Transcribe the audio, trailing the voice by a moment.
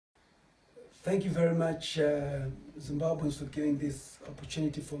Thank you very much, Zimbabweans, for giving this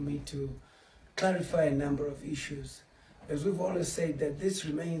opportunity for me to clarify a number of issues. As we've always said, that this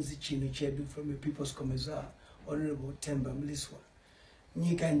remains Chino Chedu from the People's Commissar, Honorable Temba Mliswa.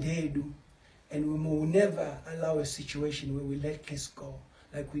 Nyikandedu, and we will never allow a situation where we let case go,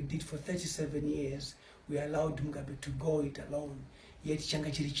 like we did for 37 years. We allowed Mugabe to go it alone. Yet changa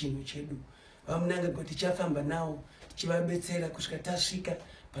chiri Chino Chedu. Mnangagwa tichafamba now, chibabetsera kusika tasika,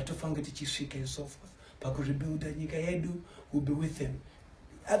 patofanga tichisika and so forth. Pakurebuilda nyika yedu will be with them.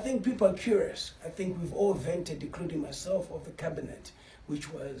 I think people are curious. I think we've all vented, including myself, of the cabinet,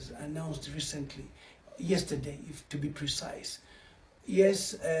 which was announced recently, yesterday, if to be precise.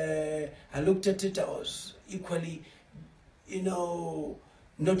 Yes, I looked at it. I was equally,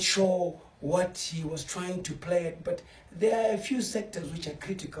 not sure what he was trying to play at, but there are a few sectors which are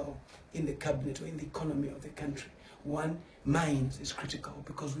critical in the cabinet or in the economy of the country. One, mines is critical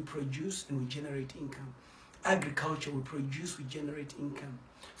because we produce and we generate income. Agriculture, we produce, we generate income.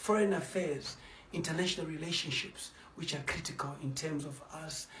 Foreign affairs, international relationships, which are critical in terms of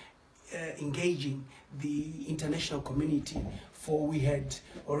us engaging the international community, for we had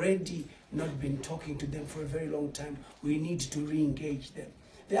already not been talking to them for a very long time. We need to re-engage them.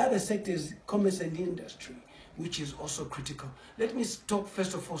 The other sector is commerce and industry, which is also critical. Let me talk,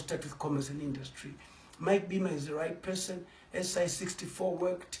 first of all, start with commerce and industry. Mike Beamer is the right person. SI 64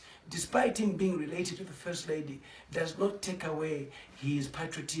 worked. Despite him being related to the First Lady, does not take away his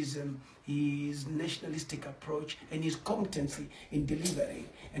patriotism, his nationalistic approach, and his competency in delivering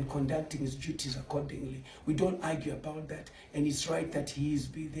and conducting his duties accordingly. We don't argue about that, and it's right that he is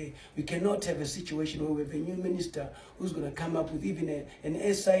be there. We cannot have a situation where we have a new minister who's going to come up with even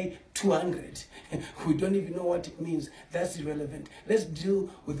an SI 200. We don't even know what it means. That's irrelevant. Let's deal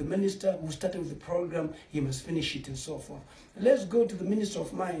with the minister who started with the program. He must finish it and so forth. Let's go to the Minister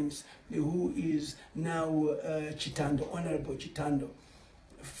of Mines, who is now Chitando, Honorable Chitando.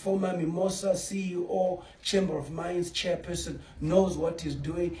 Former Mimosa CEO, Chamber of Mines chairperson, knows what he's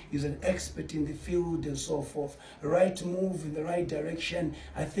doing, is an expert in the field and so forth. Right move in the right direction.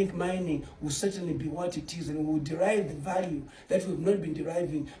 I think mining will certainly be what it is, and we will derive the value that we've not been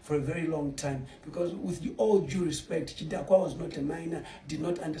deriving for a very long time. Because with all due respect, Chidakwa was not a miner, did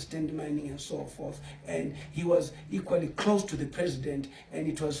not understand mining and so forth. And he was equally close to the president, and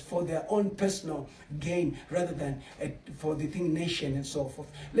it was for their own personal gain rather than for the thing nation and so forth.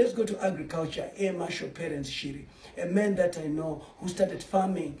 Let's go to agriculture. Air Marshal Parents Shiri, a man that I know who started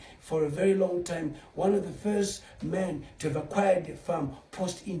farming for a very long time, one of the first men to have acquired a farm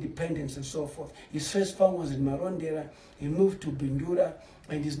post-independence and so forth. His first farm was in Marondera. He moved to Bundura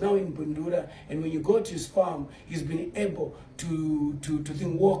and is now in Bundura. And when you go to his farm, he's been able to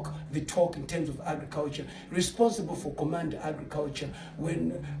then walk the talk in terms of agriculture, responsible for command agriculture.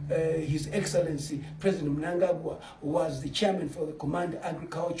 When His Excellency President Mnangagwa was the chairman for the command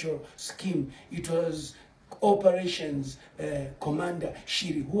agricultural scheme, it was Operations Commander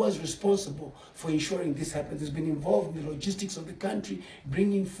Shiri who was responsible for ensuring this happens. He's been involved in the logistics of the country,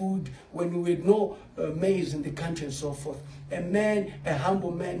 bringing food when we had no maize in the country and so forth. A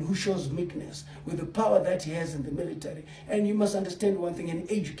humble man who shows meekness with the power that he has in the military. And you must understand one thing, an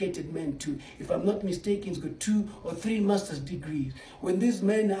educated man too. If I'm not mistaken, he's got 2 or 3 master's degrees. When these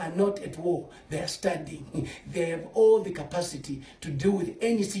men are not at war, they are studying. They have all the capacity to deal with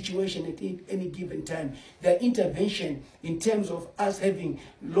any situation at any given time. Their intervention in terms of us having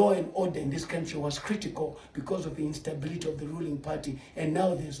law and order in this country was critical because of the instability of the ruling party, and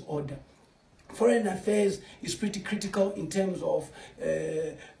now there's order. Foreign affairs is pretty critical in terms of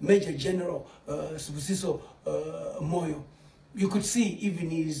Major General Sibusiso Moyo. You could see even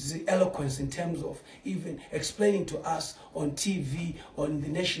his eloquence in terms of even explaining to us on TV, on the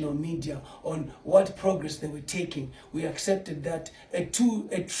national media, on what progress they were taking. We accepted that a true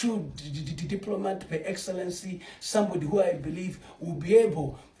diplomat per excellency, somebody who I believe will be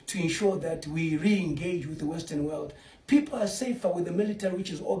able to ensure that we re-engage with the Western world. People are safer with the military, which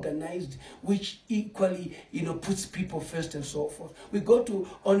is organized, which equally, puts people first and so forth. We go to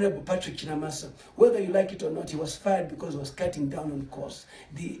Honorable Patrick Chinamasa. Whether you like it or not, he was fired because he was cutting down on costs.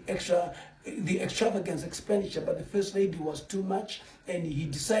 The extravagance expenditure by the First Lady was too much, and he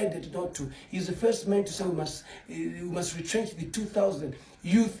decided not to. He's the first man to say we must retrench the 2,000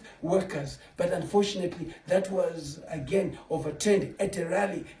 youth workers. But unfortunately, that was again overturned at a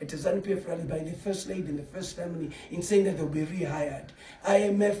rally, at a ZANU-PF rally by the First Lady and the First Family, in saying that they'll be rehired.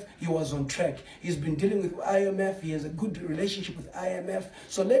 IMF, he was on track. He's been dealing with IMF. He has a good relationship with IMF.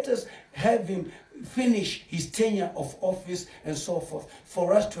 So let us have him finish his tenure of office and so forth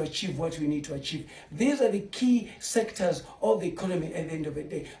for us to achieve what we need to achieve. These are the key sectors of the economy at the end of the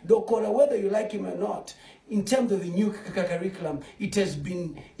day. Dokora, whether you like him or not, in terms of the new curriculum, it has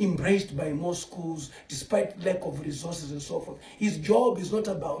been embraced by most schools despite lack of resources and so forth. His job is not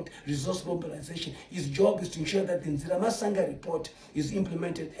about resource mobilization. His job is to ensure that the Nziramasanga report is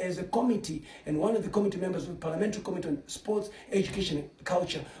implemented as a committee, and one of the committee members of the Parliamentary Committee on Sports, Education and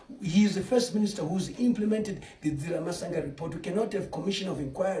Culture, he is the first minister who's implemented the Nziramasanga report. We cannot have commission of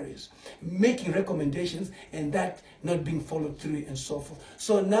inquiries making recommendations and that not being followed through and so forth.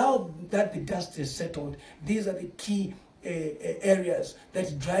 So now that the dust is settled, these are the key areas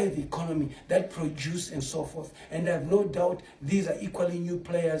that drive the economy, that produce and so forth. And I have no doubt these are equally new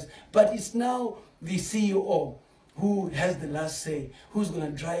players. But it's now the CEO who has the last say, who's going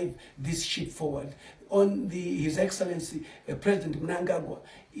to drive this ship forward. His Excellency, President Mnangagwa,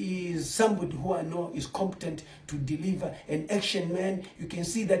 is somebody who I know is competent to deliver, an action man. You can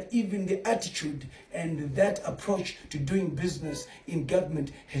see that even the attitude and that approach to doing business in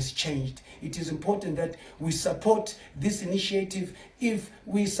government has changed. It is important that we support this initiative. If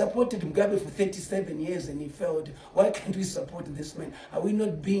we supported Mugabe for 37 years and he failed, why can't we support this man? Are we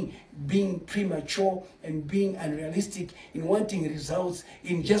not being premature and being unrealistic in wanting results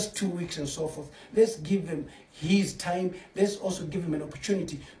in just 2 weeks and so forth? Let's give him his time. Let's also give him an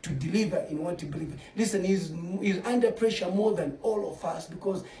opportunity to deliver in what he believes. Listen, he's under pressure more than all of us,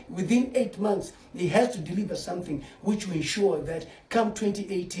 because within 8 months, he has to deliver something which will ensure that come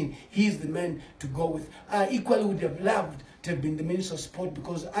 2018, he's the man to go with. I equally would have loved to have been the Minister of Sport,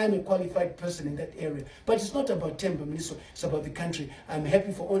 because I'm a qualified person in that area. But it's not about Temba Mliswa, it's about the country. I'm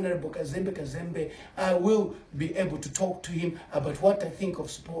happy for Honorable Kazembe. I will be able to talk to him about what I think of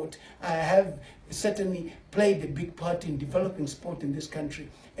sport. I have certainly played a big part in developing sport in this country.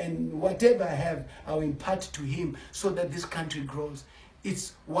 And whatever I have, I'll impart to him so that this country grows.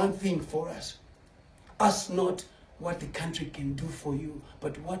 It's one thing for us. Ask not what the country can do for you,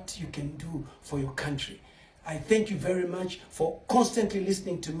 but what you can do for your country. I thank you very much for constantly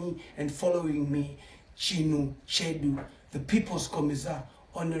listening to me and following me. Chinu, Chedu, the People's Commissar,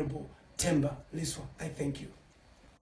 Honorable Temba Mliswa. I thank you.